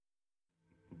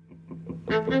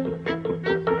Hello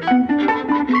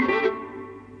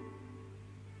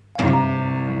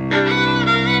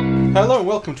and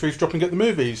welcome to Eavesdropping at the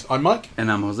Movies. I'm Mike. And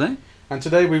I'm Jose. And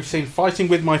today we've seen Fighting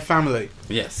With My Family.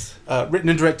 Yes. Written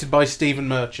and directed by Stephen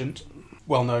Merchant,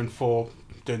 well known for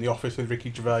doing The Office with Ricky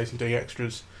Gervais and doing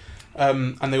extras.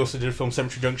 And they also did a film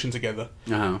Cemetery Junction together.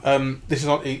 Uh-huh. He's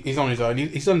on his own.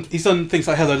 He's done things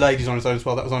like Hello Ladies on his own as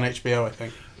well. That was on HBO, I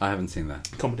think. I haven't seen that.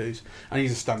 Comedies. And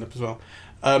he's a stand-up as well.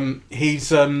 He's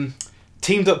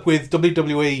teamed up with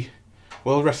WWE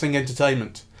World Wrestling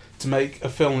Entertainment to make a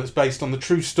film that's based on the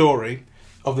true story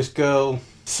of this girl,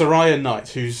 Saraya Knight,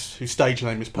 whose stage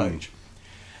name is Paige.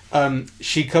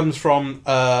 She comes from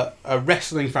a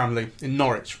wrestling family in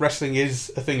Norwich. Wrestling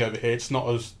is a thing over here. It's not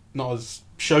as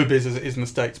showbiz as it is in the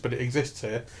States, but it exists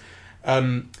here.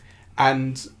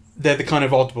 And they're the kind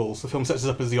of oddballs. The film sets us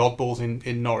up as the oddballs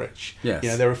in Norwich. Yes. You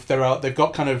know, they've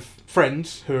got kind of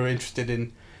friends who are interested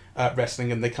in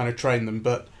wrestling, and they kind of train them,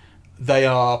 but they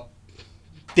are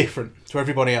different to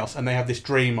everybody else, and they have this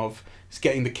dream of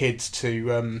getting the kids to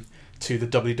the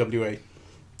WWE.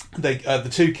 The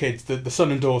two kids, the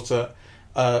son and daughter,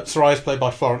 Saraya's played by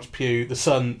Florence Pugh. The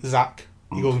son, Zach,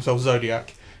 he calls himself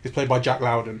Zodiac, is played by Jack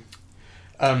Lowden.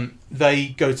 They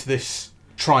go to this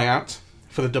tryout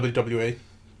for the WWE,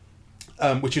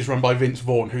 which is run by Vince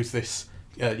Vaughn, who's this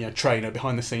trainer,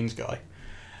 behind the scenes guy,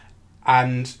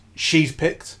 and she's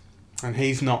picked and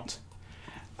he's not.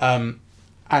 And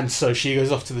so she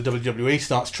goes off to the WWE,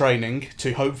 starts training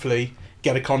to hopefully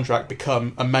get a contract,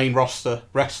 become a main roster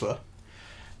wrestler.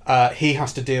 He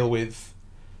has to deal with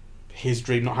his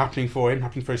dream not happening for him,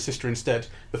 happening for his sister instead.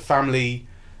 The family...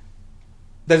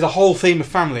 There's a whole theme of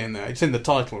family in there. It's in the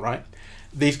title, right?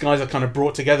 These guys are kind of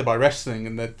brought together by wrestling,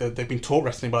 and they've been taught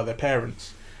wrestling by their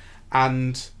parents.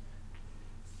 And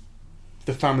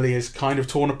the family is kind of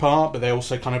torn apart, but they're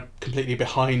also kind of completely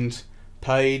behind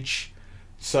Paige.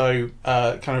 So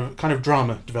kind of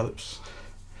drama develops,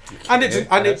 and it's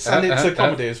a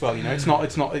comedy as well. You know, it's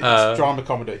drama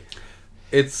comedy.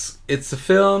 It's a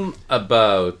film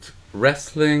about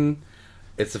wrestling.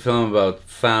 It's a film about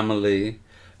family,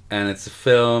 and it's a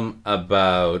film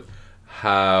about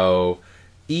how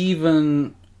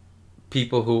even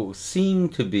people who seem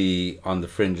to be on the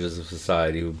fringes of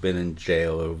society, who've been in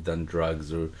jail or who've done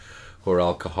drugs or who are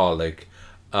alcoholic,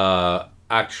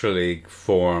 actually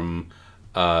form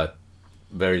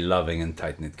very loving and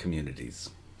tight-knit communities.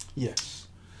 Yes.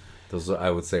 Those, I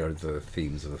would say, are the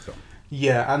themes of the film.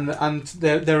 Yeah, and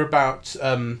they're about...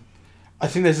 I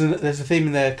think there's a theme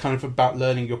in there kind of about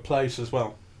learning your place as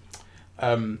well,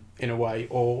 in a way,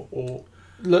 or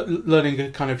learning a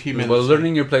kind of humility. Well,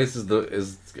 learning your place is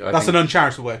that's an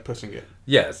uncharitable way of putting it.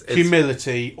 Yes.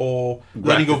 Humility or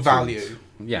learning your value.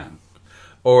 Yeah.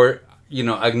 Or,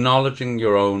 acknowledging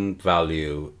your own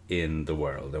value in the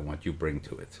world and what you bring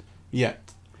to it. Yeah.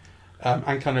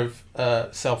 And kind of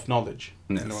self-knowledge,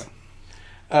 yes. in a way.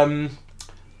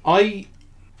 I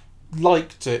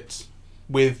liked it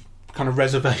with kind of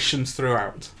reservations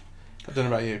throughout. I don't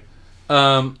know about you.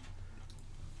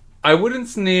 I wouldn't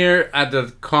sneer at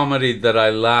the comedy that I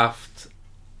laughed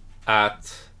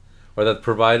at, or that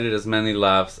provided as many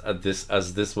laughs at this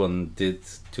as this one did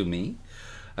to me.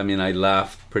 I mean, I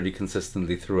laughed pretty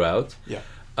consistently throughout. Yeah.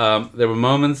 There were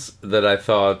moments that I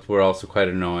thought were also quite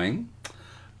annoying,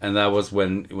 and that was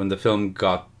when the film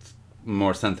got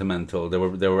more sentimental. There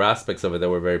were aspects of it that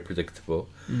were very predictable.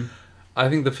 Mm. I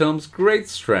think the film's great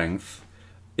strength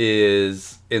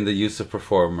is in the use of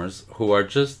performers who are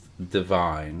just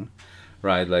divine,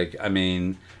 right? Like, I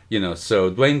mean,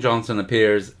 so Dwayne Johnson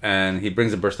appears and he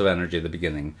brings a burst of energy at the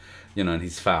beginning, and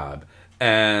he's fab.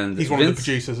 And he's one of the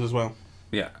producers as well.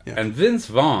 Yeah. And Vince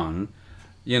Vaughn,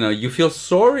 you feel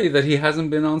sorry that he hasn't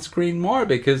been on screen more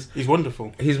because... He's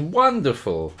wonderful. He's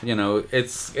wonderful.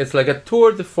 It's like a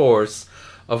tour de force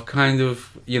of kind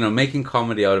of, making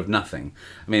comedy out of nothing.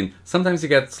 I mean, sometimes he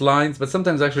gets lines, but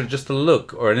sometimes actually just a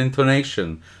look or an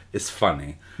intonation is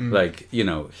funny. Mm. Like,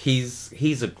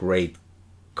 he's a great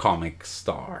comic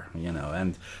star,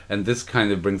 and this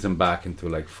kind of brings him back into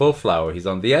like full flower. He's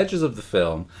on the edges of the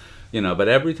film, but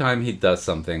every time he does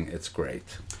something, it's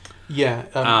great.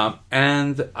 Yeah.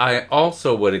 And I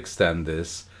also would extend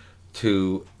this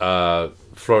to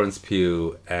Florence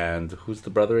Pugh and who's the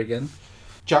brother again?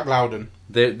 Jack Lowden.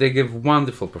 They give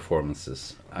wonderful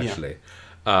performances, actually.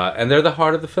 Yeah. And they're the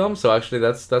heart of the film, so actually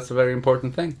that's a very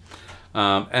important thing.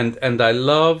 And I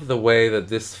love the way that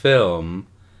this film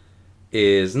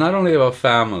is not only about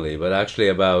family, but actually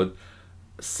about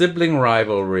sibling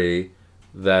rivalry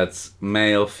that's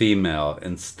male-female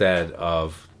instead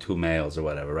of two males or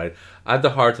whatever, right? At the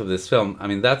heart of this film, I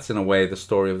mean, that's in a way the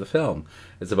story of the film.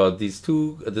 It's about this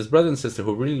brother and sister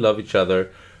who really love each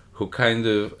other, who kind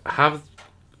of have,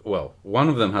 well, one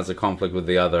of them has a conflict with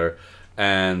the other,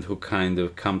 and who kind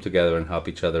of come together and help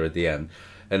each other at the end.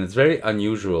 And it's very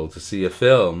unusual to see a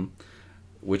film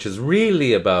which is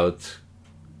really about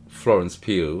Florence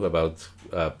Pugh, about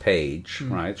Paige,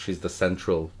 right? She's the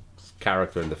central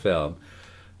character in the film,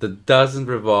 that doesn't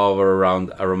revolve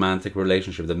around a romantic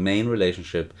relationship. The main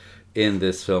relationship in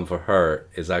this film for her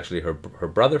is actually her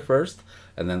brother first,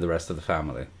 and then the rest of the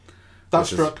family. That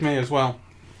struck me as well.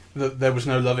 That there was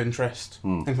no love interest,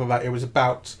 things like that. It was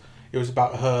about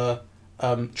her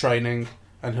training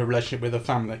and her relationship with her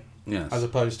family, as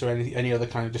opposed to any other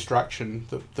kind of distraction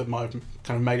that might have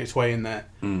kind of made its way in there.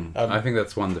 I think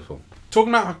that's wonderful.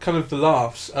 Talking about kind of the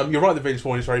laughs, you're right that Vince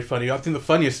Vaughn is very funny. I think the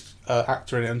funniest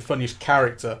actor in it and the funniest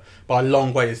character by a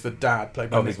long way is the dad, played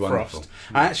by Nick Frost.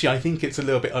 Actually, I think it's a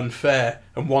little bit unfair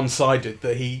and one-sided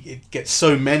that it gets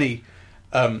so many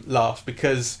laughs,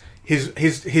 because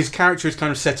his character is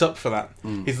kind of set up for that.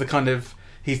 He's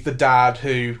the dad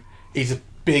who he's a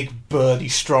big, burly,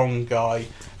 strong guy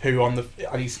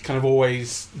and he's kind of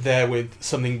always there with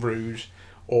something rude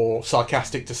or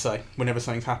sarcastic to say whenever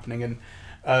something's happening. And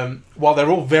while they're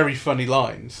all very funny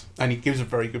lines, and he gives a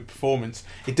very good performance,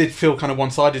 it did feel kind of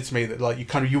one-sided to me that like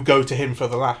you go to him for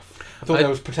the laugh. I thought there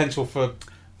was potential for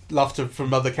laughter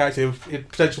from other characters,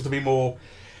 potential to be more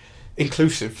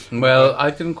inclusive. Well,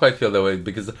 I didn't quite feel that way,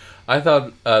 because I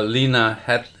thought Lena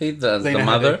Headey, the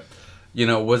mother,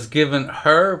 was given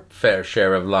her fair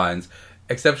share of lines,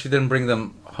 except she didn't bring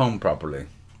them home properly.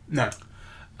 No.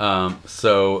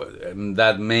 So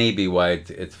that may be why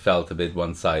it felt a bit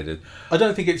one-sided. I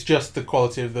don't think it's just the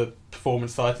quality of the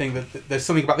performance, though. I think that there's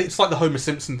something about it. It's like the Homer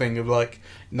Simpson thing of like,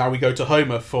 now we go to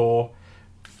Homer for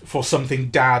something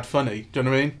dad funny. Do you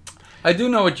know what I mean? I do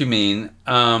know what you mean,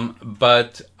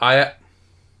 but I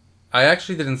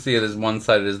actually didn't see it as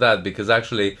one-sided as that, because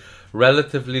actually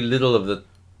relatively little of the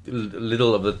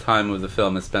time of the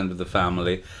film is spent with the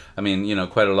family. I mean,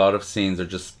 quite a lot of scenes are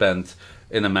just spent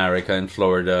in America, in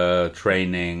Florida,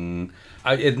 training.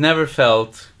 It never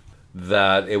felt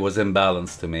that it was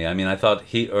imbalanced to me. I mean, I thought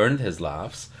he earned his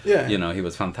laughs. Yeah. He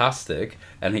was fantastic,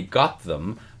 and he got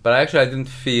them. But actually, I didn't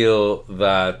feel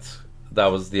that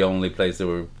was the only place that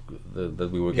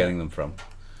we were getting them from.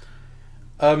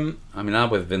 I mean, I'm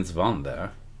with Vince Vaughn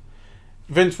there.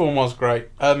 Vince Vaughn was great.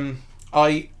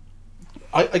 I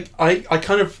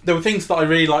kind of, there were things that I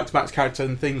really liked about his character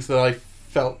and things that I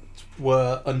felt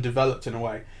were undeveloped in a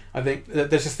way. I think there's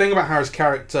this thing about how his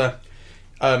character,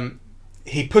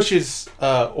 he pushes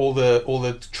all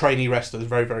the trainee wrestlers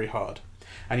very, very hard,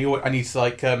 and he's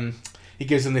like he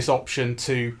gives them this option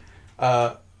to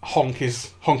honk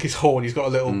his horn. He's got a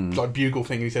little like bugle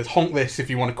thing, and he says, "Honk this if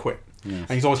you want to quit." Yes.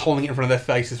 And he's always holding it in front of their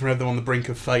faces whenever they're on the brink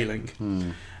of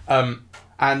failing.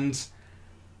 And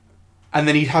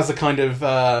then he has a kind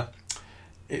of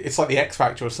it's like the X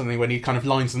Factor or something, when he kind of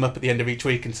lines them up at the end of each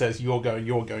week and says, "You're going,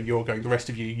 you're going, you're going. The rest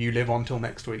of you live on till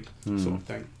next week," sort of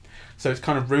thing. So it's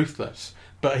kind of ruthless,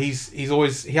 but he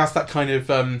has that kind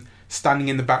of standing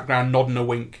in the background, nodding a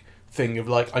wink thing of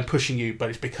like, "I'm pushing you, but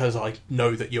it's because I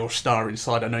know that you're a star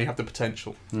inside. I know you have the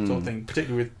potential," sort of thing.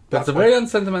 Particularly with that's a very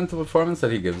unsentimental performance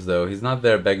that he gives, though. He's not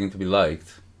there begging to be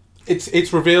liked.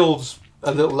 It's revealed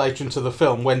a little later into the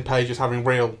film when Paige is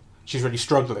she's really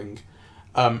struggling,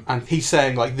 and he's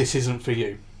saying like, "This isn't for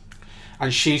you,"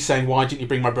 and she's saying, "Why didn't you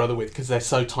bring my brother with?" Because they're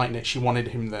so tight knit. She wanted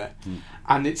him there,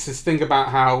 and it's this thing about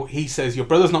how he says, "Your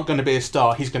brother's not going to be a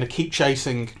star. He's going to keep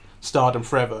chasing stardom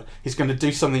forever. He's going to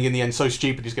do something in the end so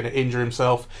stupid he's going to injure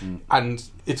himself, and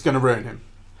it's going to ruin him.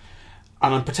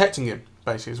 And I'm protecting him,"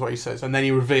 basically is what he says. And then he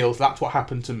reveals, "That's what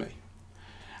happened to me."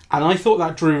 And I thought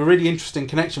that drew a really interesting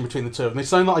connection between the two of them. It's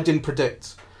something that I didn't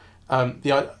predict.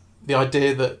 The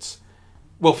idea that,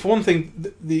 well, for one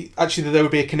thing, actually that there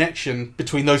would be a connection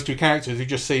between those two characters who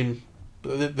just they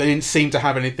didn't seem to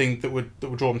have anything that would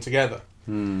draw them together.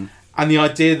 And the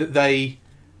idea that they,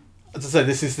 as I said,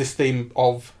 this is this theme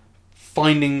of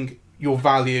finding your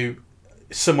value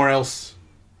somewhere else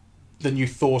than you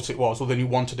thought it was or than you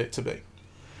wanted it to be.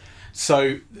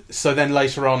 So then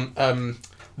later on,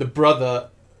 the brother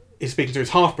is speaking to his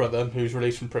half-brother who's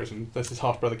released from prison. That's his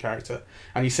half-brother character.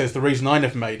 And he says, "The reason I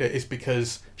never made it is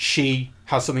because she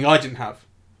has something I didn't have.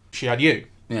 She had you."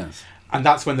 Yes. And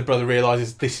that's when the brother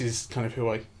realises this is kind of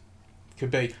who I could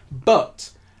be.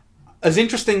 But as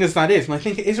interesting as that is, and I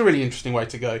think it is a really interesting way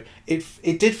to go,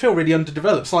 it did feel really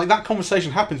underdeveloped. So like that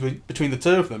conversation happens between the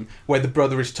two of them, where the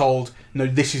brother is told, "No,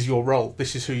 this is your role.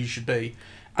 This is who you should be."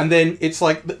 And then it's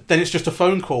like, then it's just a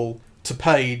phone call to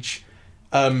Paige,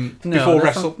 before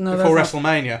that's not- no, before that's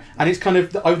WrestleMania, and it's kind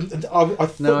of I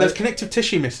thought there's connective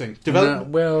tissue missing. No,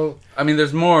 well, I mean,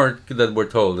 there's more that we're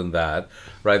told in that,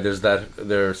 right?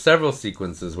 There are several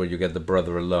sequences where you get the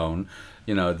brother alone.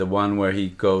 You know, the one where he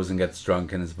goes and gets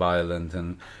drunk and is violent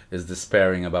and is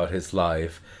despairing about his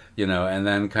life. You know, and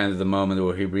then kind of the moment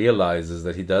where he realizes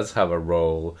that he does have a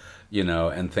role, you know,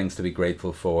 and things to be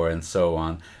grateful for and so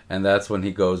on. And that's when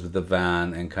he goes with the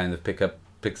van and kind of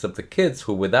picks up the kids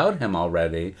who, without him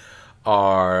already,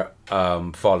 are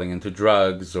falling into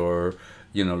drugs or,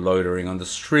 you know, loitering on the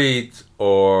street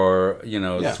or, you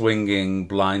know, swinging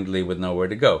blindly with nowhere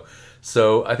to go.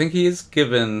 So I think he's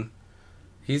given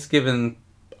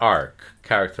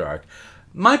character arc.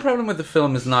 My problem with the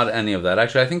film is not any of that.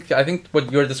 Actually, I think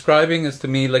what you're describing is to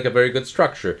me like a very good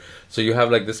structure. So you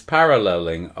have like this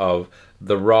paralleling of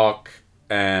The Rock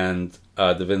and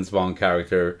the Vince Vaughn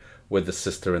character with the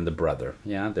sister and the brother.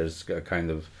 Yeah, there's a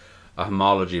kind of a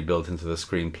homology built into the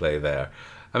screenplay there.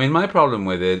 I mean, my problem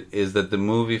with it is that the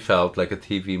movie felt like a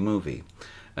TV movie.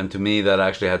 And to me, that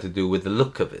actually had to do with the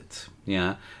look of it.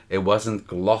 Yeah, it wasn't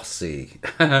glossy.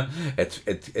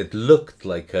 It looked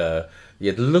like a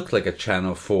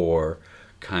Channel 4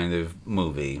 kind of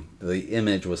movie. The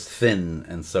image was thin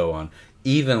and so on.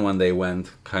 Even when they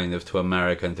went kind of to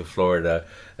America and to Florida,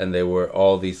 and there were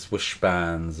all these swish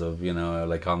bands of, you know,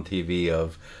 like on TV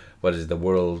of, what is it, the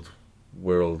World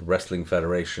Wrestling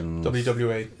Federation,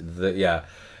 WWE.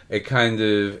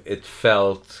 It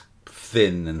felt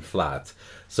thin and flat.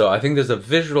 So I think there's a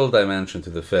visual dimension to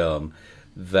the film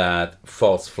that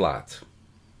falls flat.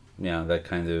 Yeah, that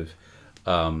kind of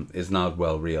is not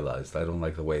well realized. I don't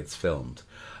like the way it's filmed.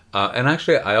 And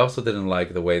actually, I also didn't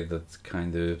like the way that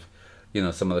kind of, you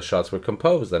know, some of the shots were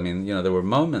composed. I mean, you know, there were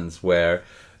moments where,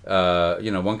 you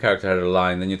know, one character had a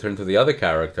line, then you turn to the other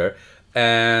character,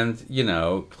 and, you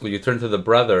know, you turn to the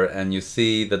brother and you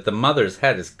see that the mother's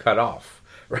head is cut off.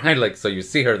 Right, like, so you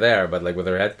see her there, but like with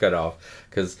her head cut off,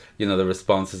 because, you know, the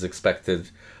response is expected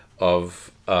of,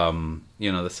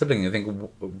 you know, the sibling. You think,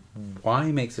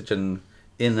 why make such an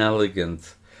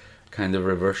inelegant kind of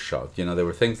reverse shot? You know, there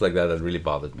were things like that that really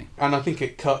bothered me. And I think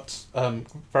it cut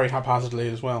very haphazardly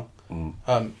as well.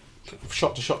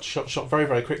 Shot to shot to shot to shot very,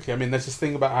 very quickly. I mean, there's this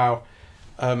thing about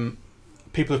how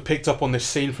people have picked up on this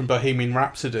scene from Bohemian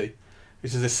Rhapsody,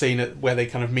 which is this scene where they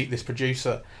kind of meet this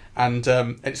producer. And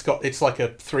it's like a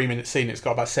 3-minute scene. It's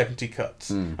got about 70 cuts,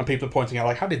 and people are pointing out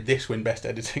like, how did this win Best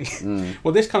Editing?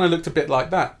 Well, this kind of looked a bit like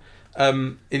that.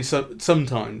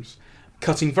 Sometimes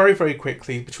cutting very, very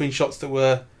quickly between shots that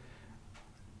were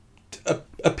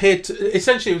appeared to,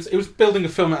 essentially it was building a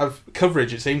film out of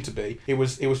coverage. It seemed to be. It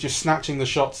was just snatching the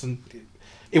shots, and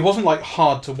it wasn't like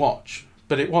hard to watch,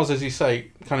 but it was, as you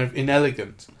say, kind of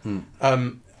inelegant.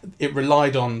 It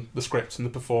relied on the script and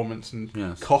the performance and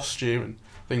costume and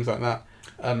things like that.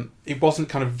 It wasn't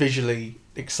kind of visually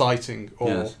exciting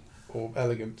or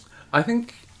elegant. I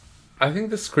think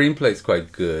the screenplay is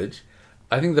quite good.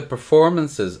 I think the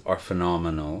performances are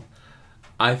phenomenal.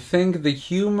 I think the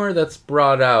humor that's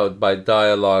brought out by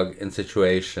dialogue and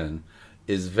situation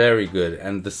is very good,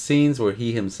 and the scenes where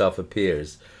he himself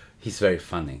appears, he's very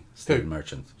funny. Steve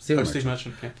Merchant. Steve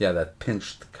Merchant. Yeah, that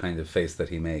pinched kind of face that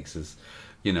he makes is,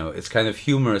 you know, it's kind of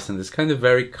humorous and it's kind of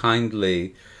very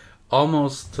kindly.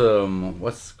 Almost,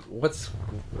 what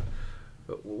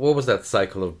was that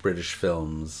cycle of British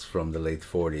films from the late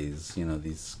 40s? You know,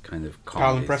 these kind of comedies.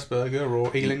 Carl and Pressburger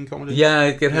or Ealing comedy. Yeah,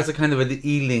 it has a kind of an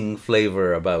Ealing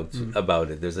flavour about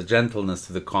it. There's a gentleness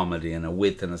to the comedy and a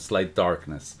wit and a slight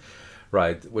darkness,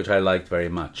 right, which I liked very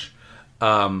much.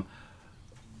 But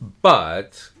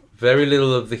very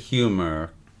little of the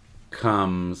humour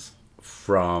comes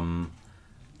from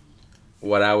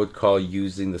what I would call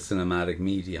using the cinematic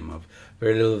medium. Of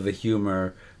very little of the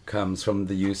humor comes from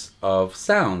the use of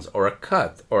sounds or a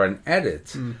cut or an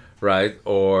edit, right?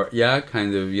 Or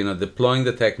kind of, you know, deploying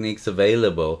the techniques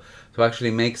available to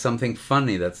actually make something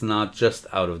funny that's not just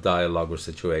out of dialogue or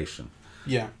situation.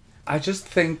 Yeah. I just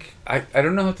think, I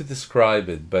don't know how to describe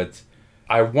it, but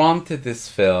I wanted this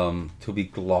film to be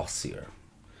glossier.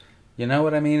 You know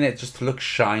what I mean? It just to look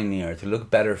shinier, to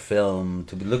look better filmed,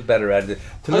 to look better edited,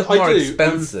 to look more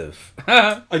expensive.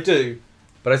 I do.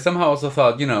 But I somehow also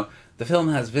thought, you know, the film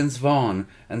has Vince Vaughn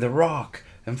and The Rock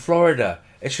and Florida.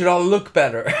 It should all look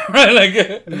better,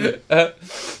 right?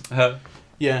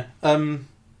 Yeah.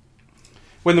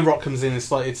 When The Rock comes in, it's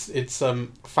like it's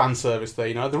fan service there.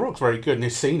 You know, The Rock's very good and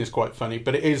his scene is quite funny,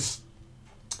 but it is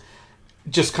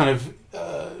just kind of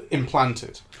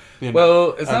implanted. You know?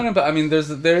 Well, it's not about. I mean,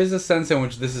 there is a sense in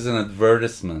which this is an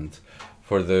advertisement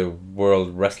for the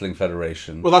World Wrestling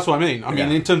Federation. Well, that's what I mean. I mean, Yeah.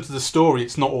 in terms of the story,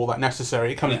 it's not all that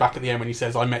necessary. It comes Yeah. back at the end when he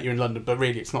says, "I met you in London," but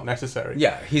really, it's not necessary.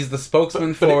 Yeah, he's the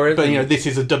spokesman for it. But you know, this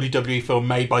is a WWE film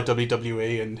made by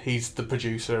WWE, and he's the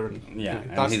producer, and yeah, you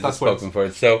know, and he's the where spokesman for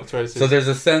it. So, that's where it so is. there's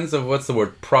a sense of what's the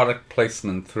word, product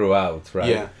placement throughout, right?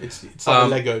 Yeah, it's like a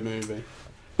Lego movie.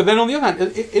 But then on the other hand,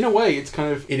 in a way,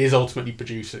 it is ultimately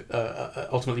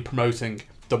ultimately promoting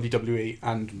WWE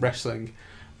and wrestling.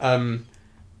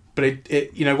 But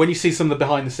it you know, when you see some of the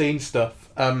behind the scenes stuff,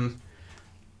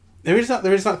 there is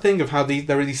that thing of how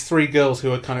there are these three girls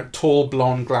who are kind of tall,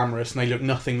 blonde, glamorous, and they look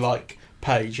nothing like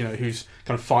Paige, you know, who's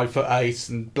kind of 5'8"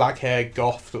 and black hair,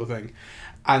 goth sort of thing.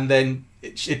 And then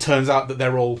it turns out that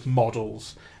they're all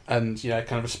models and, you know,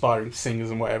 kind of aspiring singers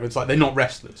and whatever. It's like they're not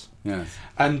wrestlers. Yes.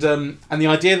 And the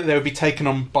idea that they would be taken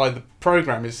on by the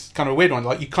program is kind of a weird one.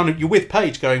 Like you're with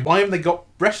Paige going, why haven't they got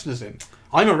wrestlers in?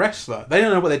 I'm a wrestler. They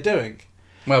don't know what they're doing.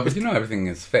 Well, but you know everything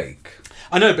is fake.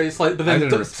 I know, but it's like, but I then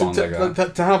didn't respond like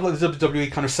that. to have like the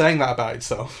WWE kind of saying that about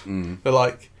itself, they're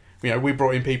like, you know, we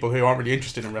brought in people who aren't really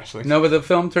interested in wrestling. No, but the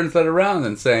film turns that around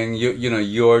and saying you know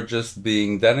you're just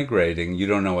being denigrating. You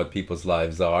don't know what people's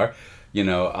lives are. You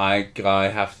know, I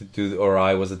have to do, or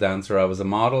I was a dancer, I was a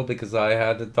model because I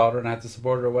had a daughter and I had to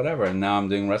support her or whatever, and now I'm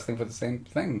doing wrestling for the same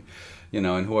thing. You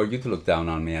know, and who are you to look down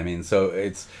on me? I mean, so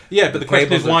it's Yeah, but the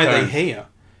question is, why are they turned. here?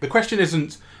 The question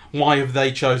isn't why have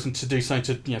they chosen to do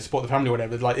something to, you know, support the family or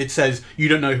whatever. Like it says, you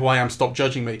don't know who I am, stop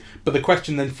judging me. But the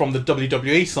question then from the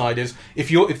WWE side is, if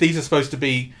these are supposed to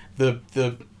be the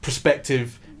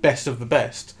prospective best of the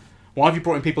best, why have you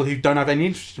brought in people who don't have any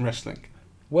interest in wrestling?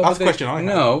 Well, That's the question I have.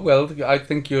 No, well, I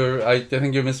think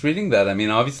you're misreading that. I mean,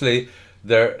 obviously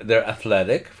they're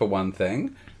athletic for one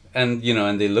thing, and you know,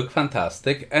 and they look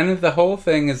fantastic. And if the whole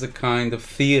thing is a kind of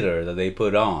theater that they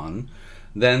put on,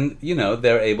 then you know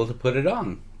they're able to put it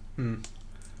on.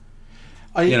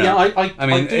 I You know, I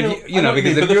mean, if you know,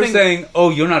 because if you're saying, "Oh,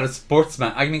 you're not a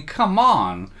sportsman," I mean, come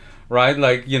on, right?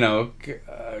 Like, you know,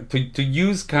 to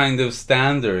use kind of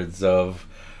standards of,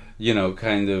 you know,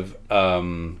 kind of,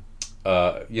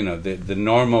 you know, the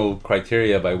normal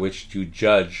criteria by which you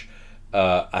judge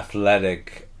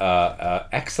athletic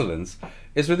excellence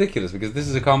is ridiculous, because this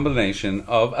is a combination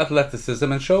of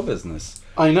athleticism and show business.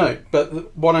 I know,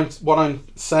 but what I'm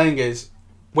saying is,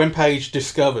 when Paige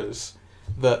discovers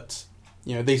that,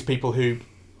 you know, these people who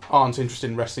aren't interested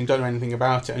in wrestling don't know anything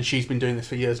about it, and she's been doing this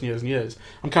for years and years and years,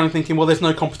 I'm kind of thinking, well, there's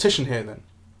no competition here then,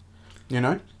 you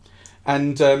know,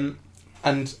 and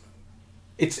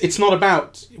it's not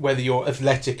about whether you're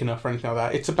athletic enough or anything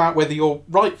like that. It's about whether you're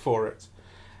right for it,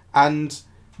 and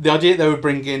the idea they would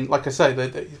bring in, like I say,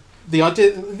 the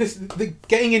idea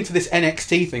getting into this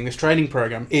NXT thing, this training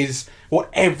program, is what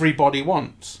everybody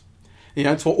wants. You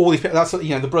know, it's what all these people. That's what, you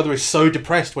know, the brother is so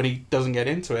depressed when he doesn't get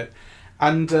into it,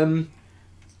 and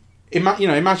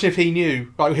imagine if he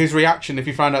knew, like, his reaction if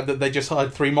he found out that they just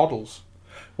hired 3 models.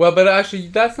 Well, but actually,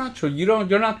 that's not true.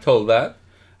 You're not told that.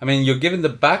 I mean, you're given the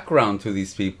background to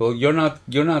these people. You're not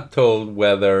told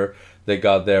whether they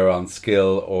got there on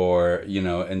skill or, you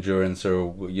know, endurance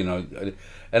or, you know.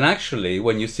 And actually,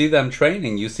 when you see them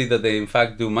training, you see that they in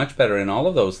fact do much better in all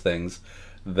of those things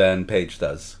than Paige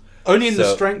does. Only in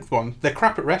the strength one. They're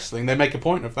crap at wrestling. They make a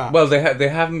point of that. Well, they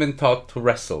haven't been taught to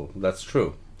wrestle. That's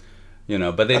true. You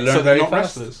know, but they learn very fast.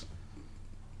 Wrestlers.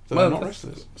 So they're not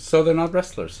wrestlers. So they're not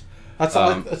wrestlers. I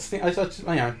kind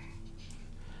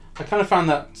of found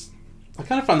that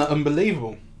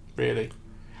unbelievable. Really,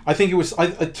 I think it was.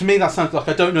 To me, that sounds like,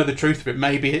 I don't know the truth of it.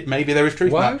 Maybe there is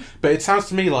truth in that, but it sounds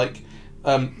to me like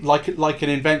an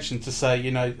invention to say,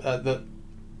 you know, that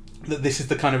this is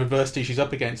the kind of adversity she's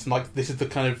up against, and like this is the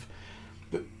kind of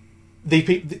the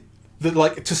people that,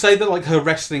 like, to say that, like, her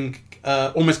wrestling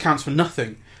almost counts for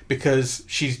nothing because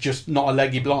she's just not a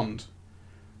leggy blonde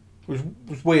was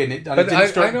weird. It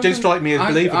didn't strike me as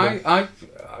believable.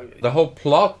 The whole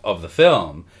plot of the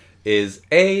film is,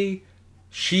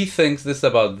 she thinks this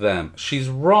about them. She's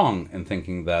wrong in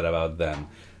thinking that about them.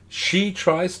 She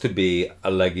tries to be a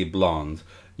leggy blonde,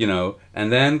 you know,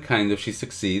 and then kind of she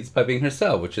succeeds by being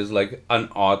herself, which is like an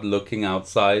odd-looking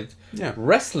outside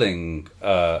wrestling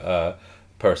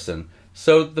person.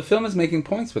 So the film is making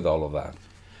points with all of that.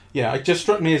 Yeah, it just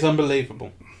struck me as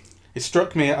unbelievable. It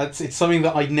struck me, it's something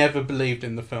that I never believed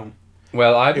in the film.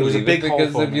 Well, I believe it was a big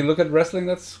because hole for if you look at wrestling,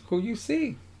 that's who you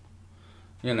see.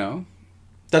 You know,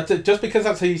 that just because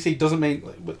that's who you see doesn't mean.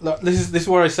 Like, this is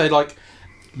where I say, like,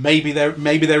 maybe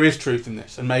there is truth in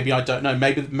this, and maybe I don't know.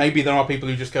 Maybe there are people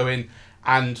who just go in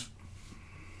and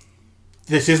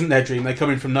this isn't their dream. They come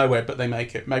in from nowhere, but they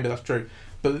make it. Maybe that's true.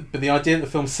 But the idea that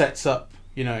the film sets up,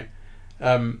 you know,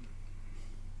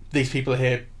 these people are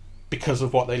here because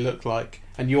of what they look like,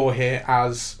 and you're here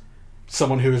as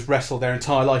someone who has wrestled their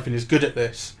entire life and is good at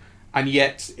this, and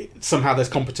yet somehow there's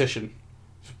competition.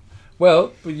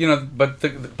 Well,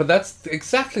 but that's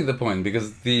exactly the point,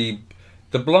 because the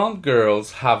blonde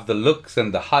girls have the looks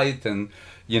and the height, and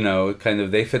kind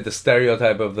of they fit the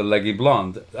stereotype of the leggy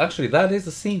blonde. Actually, that is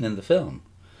a scene in the film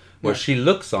where she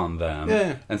looks on them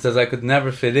and says, "I could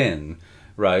never fit in,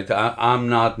 right? I'm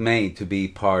not made to be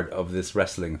part of this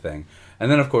wrestling thing."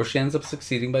 And then, of course, she ends up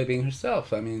succeeding by being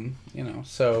herself. I mean,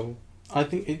 so I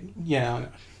think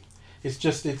it's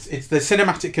just it's the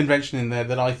cinematic convention in there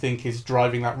that I think is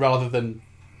driving that, rather than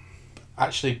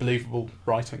actually believable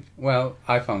writing. Well,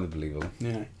 I found it believable.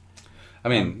 Yeah. I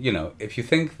mean, if you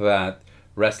think that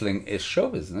wrestling is show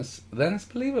business, then it's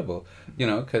believable.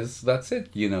 Because that's it.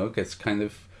 It's kind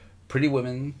of pretty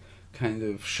women kind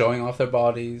of showing off their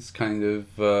bodies, kind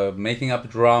of making up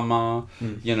drama,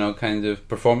 kind of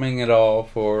performing it all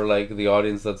for like the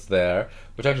audience that's there.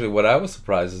 Which actually, what I was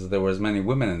surprised is that there were as many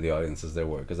women in the audience as there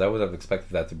were, because I would have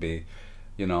expected that to be,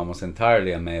 almost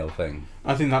entirely a male thing.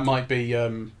 I think that might be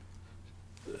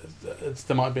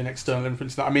there might be an external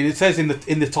influence. I mean, it says in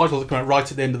the title that came out right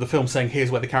at the end of the film, saying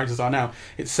here's where the characters are now.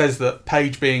 It says that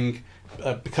Paige becoming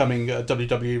a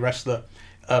WWE wrestler,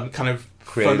 kind of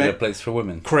created a place for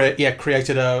women.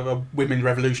 Created a women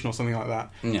revolution or something like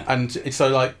that. Yeah. And so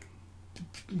like,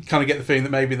 kind of get the feeling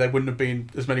that maybe there wouldn't have been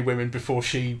as many women before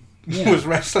she was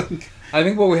wrestling. I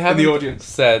think what we haven't in the audience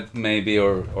said, maybe,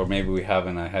 or maybe we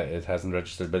haven't. It hasn't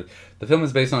registered, but the film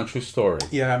is based on a true story.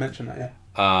 Yeah, I mentioned that. Yeah.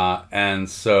 And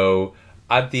so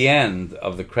at the end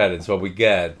of the credits, what we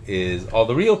get is all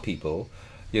the real people,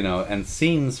 and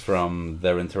scenes from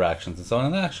their interactions and so on.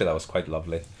 And actually, that was quite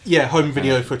lovely. Yeah, home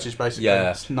video footage, basically. Yeah,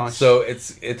 it's nice. So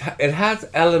it has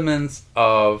elements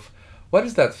of, what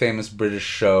is that famous British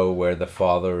show where the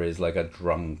father is like a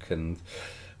drunk and.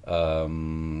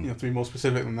 You have to be more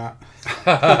specific than that.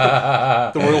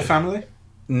 The Royal Family?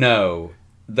 No.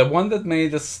 The one that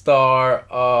made a star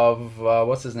of,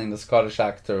 what's his name, the Scottish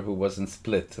actor who was in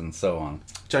Split and so on.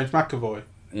 James McAvoy.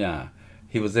 Yeah.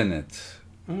 He was in it.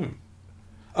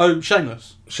 Oh,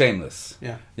 Shameless. Shameless.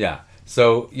 Yeah. Yeah.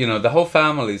 So, the whole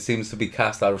family seems to be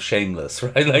cast out of Shameless,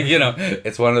 right? Like,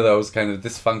 it's one of those kind of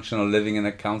dysfunctional living in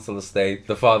a council estate.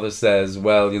 The father says,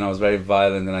 well, I was very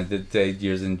violent and I did 8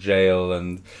 years in jail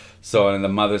and so on. And the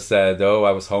mother said, oh,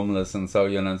 I was homeless and so,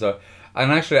 and so.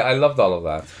 And actually, I loved all of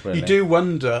that. Really. You do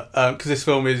wonder, because this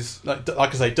film is, like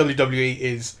I say, WWE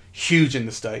is huge in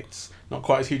the States. Not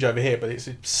quite as huge over here, but it's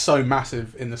so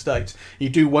massive in the States. You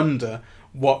do wonder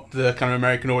what the kind of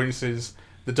American audiences,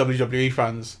 the WWE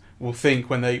fans, will think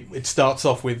when it starts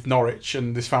off with Norwich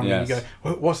and this family. Yes. And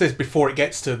you go, what's this, before it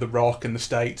gets to The Rock and the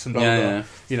States and blah blah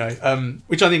blah.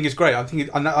 Which I think is great. I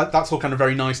think that's all kind of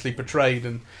very nicely portrayed,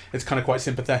 and it's kind of quite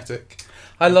sympathetic.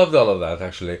 I loved all of that,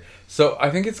 actually. So I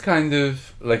think it's kind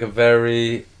of like a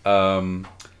very well,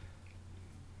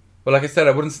 like I said,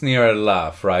 I wouldn't sneer at a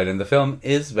laugh, right? And the film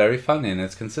is very funny, and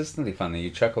it's consistently funny.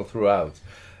 You chuckle throughout,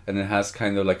 and it has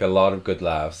kind of like a lot of good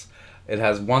laughs. It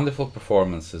has wonderful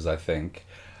performances, I think.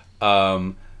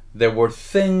 There were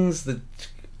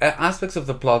aspects of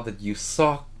the plot that you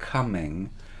saw coming,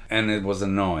 and it was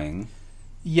annoying.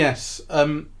 Yes.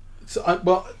 So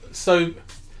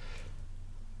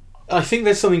I think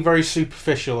there's something very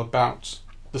superficial about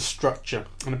the structure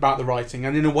and about the writing,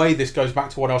 and in a way, this goes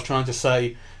back to what I was trying to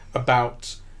say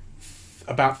about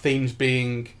themes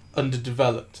being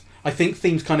underdeveloped. I think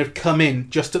themes kind of come in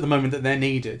just at the moment that they're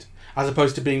needed, as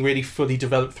opposed to being really fully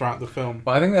developed throughout the film.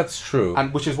 Well, I think that's true.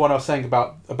 And which is what I was saying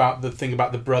about the thing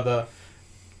about the brother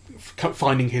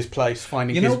finding his place,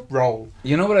 finding his role.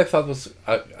 You know what I thought was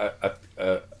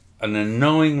an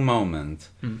annoying moment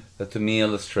that to me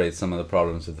illustrates some of the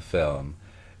problems of the film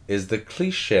is the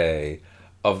cliche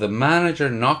of the manager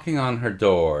knocking on her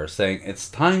door saying, it's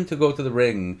time to go to the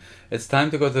ring, it's time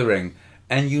to go to the ring.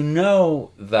 And you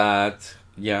know that,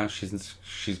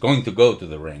 she's going to go to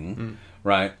the ring,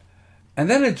 right? And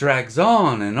then it drags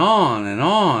on and on and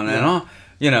on and on,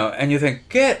 and you think,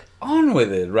 get on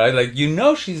with it, right? Like,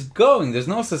 she's going. There's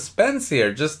no suspense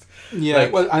here. Just,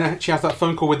 and she has that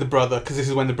phone call with the brother, because this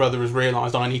is when the brother has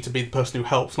realised, I need to be the person who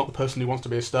helps, not the person who wants to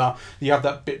be a star. You have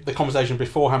the conversation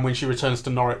beforehand when she returns to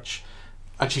Norwich,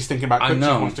 and she's thinking about quitting, she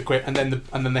wants to quit, and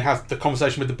then they have the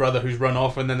conversation with the brother who's run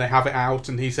off, and then they have it out,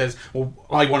 and he says, well,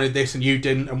 I wanted this and you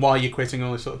didn't, and why are you quitting, and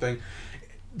all this sort of thing.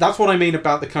 That's what I mean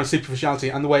about the kind of superficiality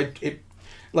and the way it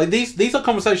like these are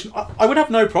conversations I would have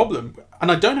no problem,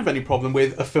 and I don't have any problem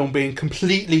with a film being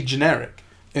completely generic.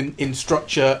 in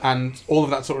structure and all of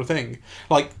that sort of thing.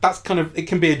 Like, that's kind of, it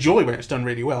can be a joy when it's done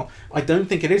really well. I don't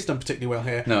think it is done particularly well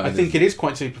here. No, I think it is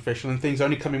quite superficial, and things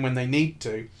only come in when they need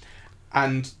to,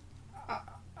 and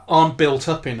aren't built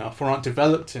up enough or aren't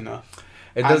developed enough.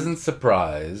 It doesn't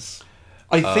surprise.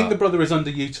 I think the brother is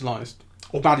underutilised.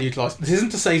 Or badly utilised. This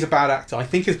isn't to say he's a bad actor. I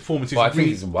think his performance is I think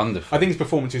he's wonderful. I think his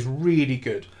performance is really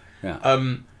good.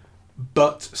 Yeah.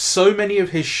 But so many of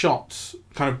his shots,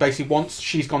 kind of basically, once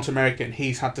she's gone to America and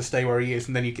he's had to stay where he is,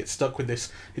 and then he gets stuck with this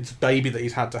baby that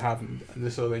he's had to have and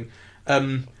this sort of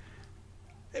thing.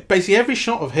 Basically, every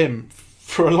shot of him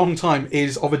for a long time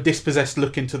is of a dispossessed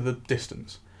look into the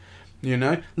distance. You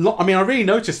know? I mean, I really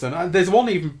noticed them. There's one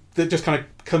even that just kind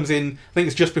of comes in, I think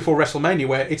it's just before WrestleMania,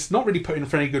 where it's not really put in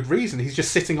for any good reason. He's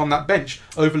just sitting on that bench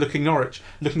overlooking Norwich,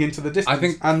 looking into the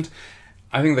distance.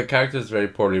 I think the character is very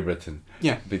poorly written.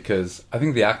 Yeah. Because I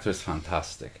think the actor is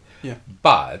fantastic. Yeah.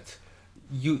 But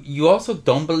you also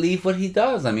don't believe what he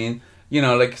does. I mean, you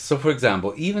know, like, so for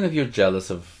example, even if you're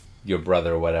jealous of your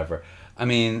brother or whatever, I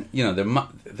mean, you know,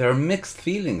 there are mixed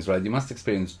feelings, right? You must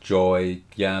experience joy,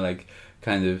 yeah, like,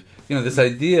 kind of, you know, this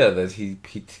idea that he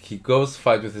goes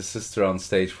fight with his sister on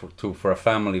stage for a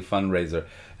family fundraiser,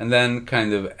 and then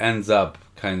kind of ends up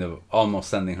kind of almost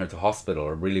sending her to hospital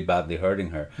or really badly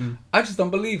hurting her. I just don't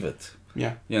believe it.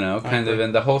 Yeah. You know, kind of,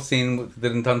 and the whole scene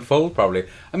didn't unfold properly.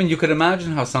 I mean, you could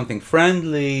imagine how something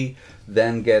friendly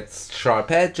then gets sharp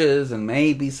edges and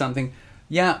maybe something.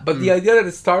 Yeah, but the idea that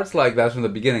it starts like that from the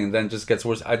beginning and then just gets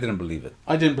worse, I didn't believe it.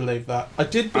 I didn't believe that. I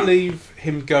did believe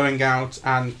him going out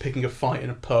and picking a fight in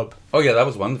a pub. Oh yeah, that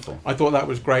was wonderful. I thought that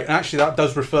was great. And actually that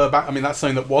does refer back, I mean, that's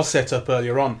something that was set up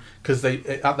earlier on, because they,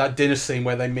 at that dinner scene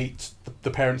where they meet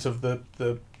the parents of the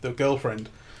girlfriend,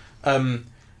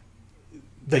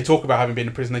 they talk about having been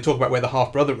in prison. They talk about where the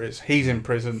half-brother is. He's in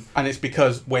prison. And it's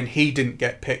because when he didn't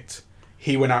get picked,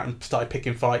 he went out and started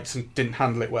picking fights and didn't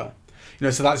handle it well. You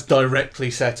know, so that's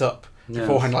directly set up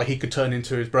beforehand, like he could turn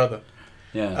into his brother.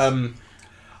 Yes. And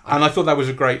I thought that was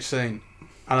a great scene.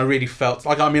 And I really felt,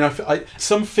 like, I mean,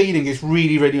 some feeling is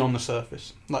really, really on the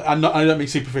surface. Like, I don't mean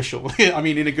superficial. I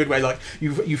mean in a good way. Like,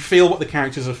 you feel what the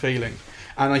characters are feeling.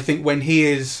 And I think when he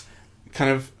is kind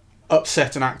of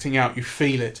upset and acting out, you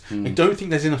feel it. I don't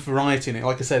think there's enough variety in it.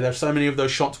 Like I say, there are so many of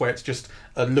those shots where it's just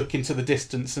a look into the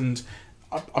distance, and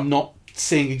I'm not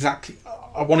seeing exactly.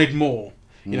 I wanted more.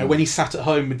 You know, when he sat at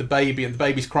home with the baby and the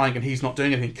baby's crying and he's not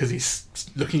doing anything because he's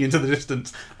looking into the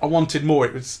distance, I wanted more.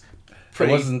 It was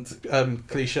pretty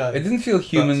cliche. It didn't feel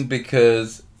human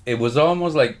because it was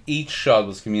almost like each shot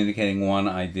was communicating one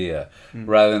idea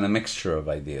rather than a mixture of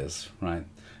ideas, right?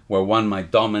 Where one might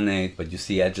dominate, but you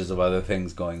see edges of other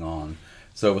things going on.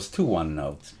 So it was too one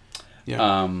note.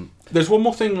 Yeah. There's one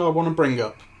more thing I want to bring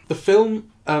up. The film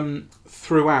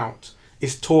throughout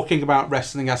is talking about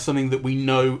wrestling as something that we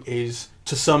know is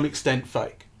to some extent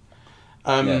fake.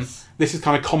 Yes. This is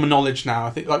kind of common knowledge now. I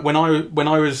think, like when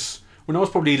I was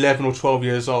probably 11 or 12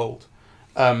 years old,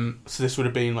 so this would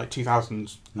have been like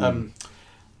 2000s.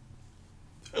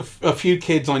 A few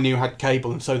kids I knew had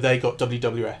cable, and so they got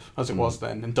WWF as it was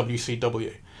then, and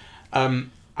WCW.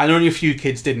 And only a few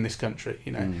kids did in this country,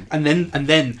 you know. And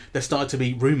then there started to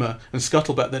be rumour and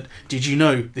scuttlebutt that, did you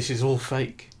know this is all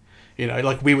fake? You know,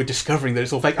 like we were discovering that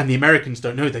it's all fake, and the Americans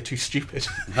don't know, they're too stupid.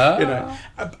 You know,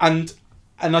 and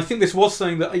I think this was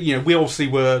something that, you know, we obviously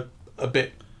were a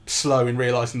bit slow in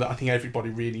realising that. I think everybody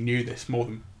really knew this more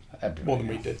than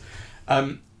we did.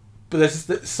 But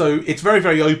so it's very,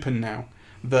 very open now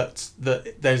that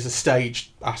there's a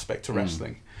staged aspect to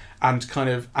wrestling. And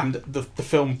the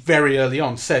film very early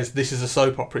on says this is a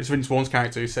soap opera. It's Vince Vaughn's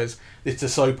character who says it's a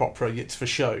soap opera, it's for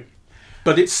show.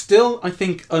 But it's still, I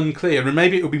think, unclear, and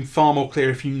maybe it would be far more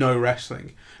clear if you know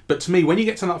wrestling. But to me, when you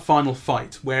get to that final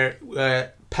fight,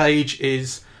 where Paige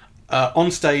is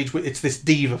on stage, it's this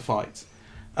diva fight,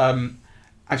 and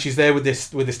she's there with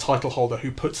this title holder who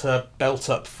puts her belt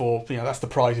up for, you know, that's the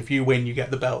prize. If you win, you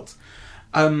get the belt.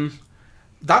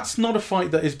 That's not a fight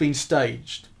that is being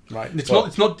staged. Right, it's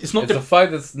a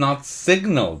fight that's not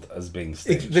signalled as being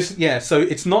staged. So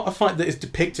it's not a fight that is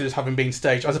depicted as having been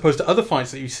staged, as opposed to other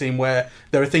fights that you've seen where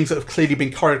there are things that have clearly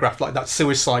been choreographed, like that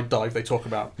suicide dive they talk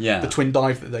about, the twin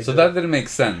dive that they do. So that didn't make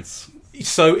sense.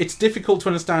 So it's difficult to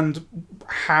understand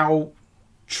how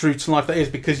true to life that is,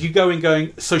 because you go in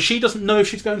going, so she doesn't know if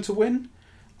she's going to win?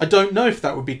 I don't know if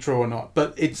that would be true or not,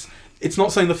 but it's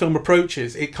not something the film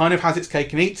approaches. It kind of has its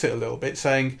cake and eats it a little bit,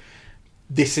 saying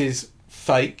this is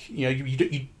fake. You know,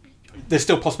 you there's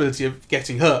still possibility of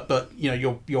getting hurt, but you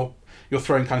know you're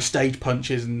throwing kind of stage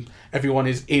punches, and everyone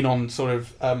is in on sort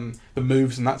of the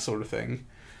moves and that sort of thing.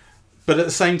 But at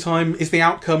the same time, is the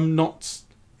outcome not?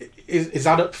 is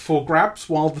that up for grabs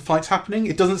while the fight's happening?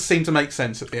 It doesn't seem to make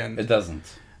sense at the end. It doesn't.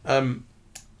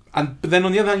 But then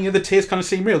on the other hand, the tears kind of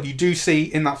seem real. You do see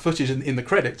in that footage in the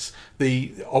credits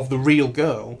of the real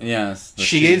girl. Yes,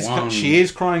 she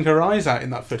is crying her eyes out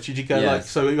in that footage. You go like,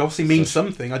 so it obviously means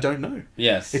something. I don't know.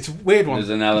 Yes, it's a weird one. There's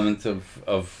an element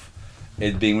of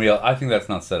it being real. I think that's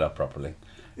not set up properly.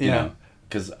 You know,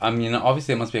 because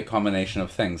obviously it must be a combination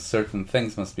of things. Certain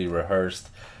things must be rehearsed,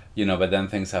 but then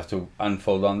things have to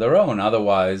unfold on their own.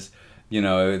 Otherwise,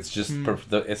 it's just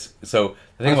it's so.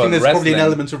 I think there's probably an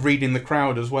element of reading the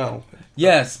crowd as well.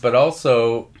 Yes, but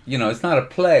also, it's not a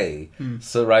play.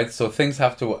 So things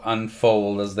have to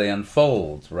unfold as they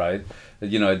unfold, right?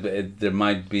 There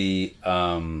might be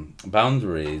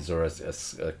boundaries or a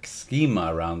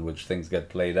schema around which things get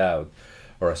played out,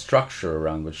 or a structure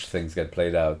around which things get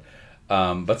played out.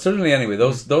 But certainly, anyway,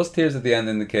 those tears at the end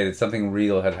indicated something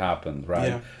real had happened, right?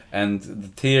 Yeah. And the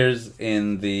tears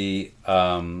in the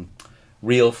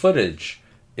real footage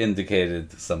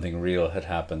indicated something real had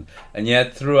happened. And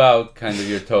yet, throughout, kind of,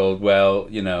 you're told, well,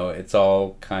 it's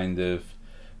all kind of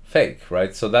fake,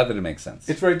 right? So that didn't make sense.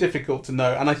 It's very difficult to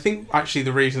know. And I think, actually,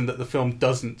 the reason that the film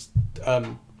doesn't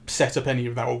set up any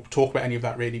of that or talk about any of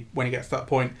that, really, when it gets to that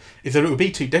point, is that it would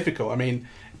be too difficult. I mean,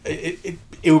 it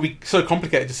would be so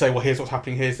complicated to say, well, here's what's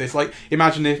happening, here's this. Like,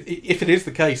 imagine if it is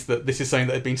the case that this is something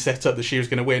that had been set up that she was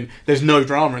going to win, there's no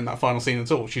drama in that final scene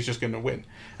at all. She's just going to win.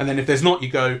 And then if there's not, you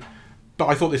go, but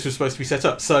I thought this was supposed to be set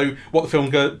up. So what the film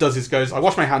does is goes, I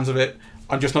wash my hands of it,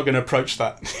 I'm just not going to approach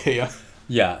that here.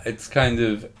 Yeah, it's kind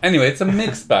of... Anyway, it's a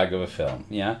mixed bag of a film,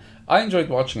 yeah? I enjoyed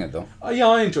watching it, though. Yeah,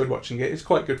 I enjoyed watching it. It's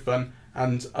quite good fun.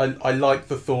 And I like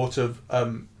the thought of...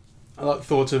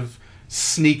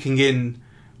 sneaking in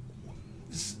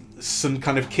some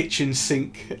kind of kitchen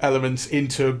sink elements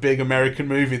into a big American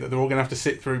movie that they're all going to have to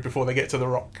sit through before they get to The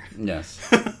Rock. Yes.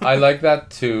 I like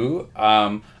that too.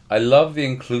 I love the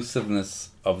inclusiveness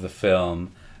of the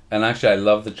film, and actually I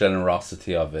love the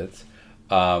generosity of it.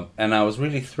 And I was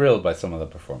really thrilled by some of the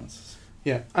performances.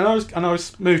 Yeah, and I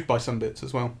was moved by some bits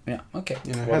as well. Yeah, okay.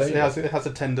 Well, it has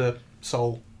a tender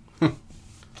soul.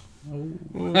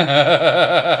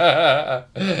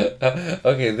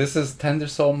 Okay, this is Tender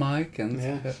Soul Mike and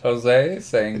Jose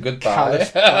saying goodbye.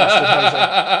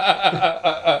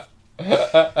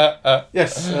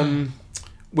 Yes,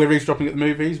 we're Eavesdropping at the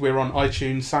Movies. We're on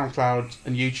iTunes, SoundCloud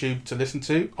and YouTube to listen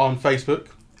to. On Facebook,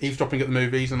 Eavesdropping at the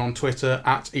Movies, and on Twitter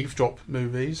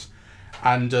 @EavesdropMovies.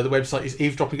 And the website is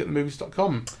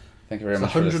eavesdroppingatthemovies.com. Thank you very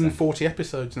much. 140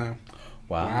 episodes now.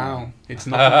 Wow. It's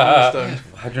not a milestone.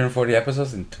 140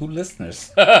 episodes and 2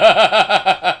 listeners.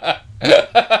 Yeah, and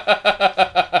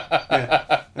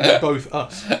they're both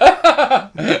us.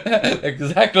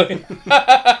 Exactly.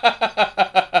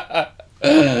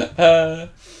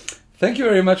 Thank you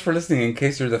very much for listening, in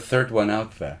case you're the third one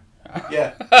out there.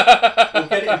 Yeah. We'll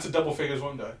get it into double figures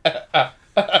one day.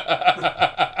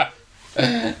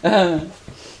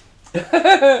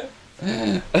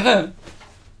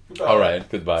 All right,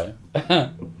 goodbye.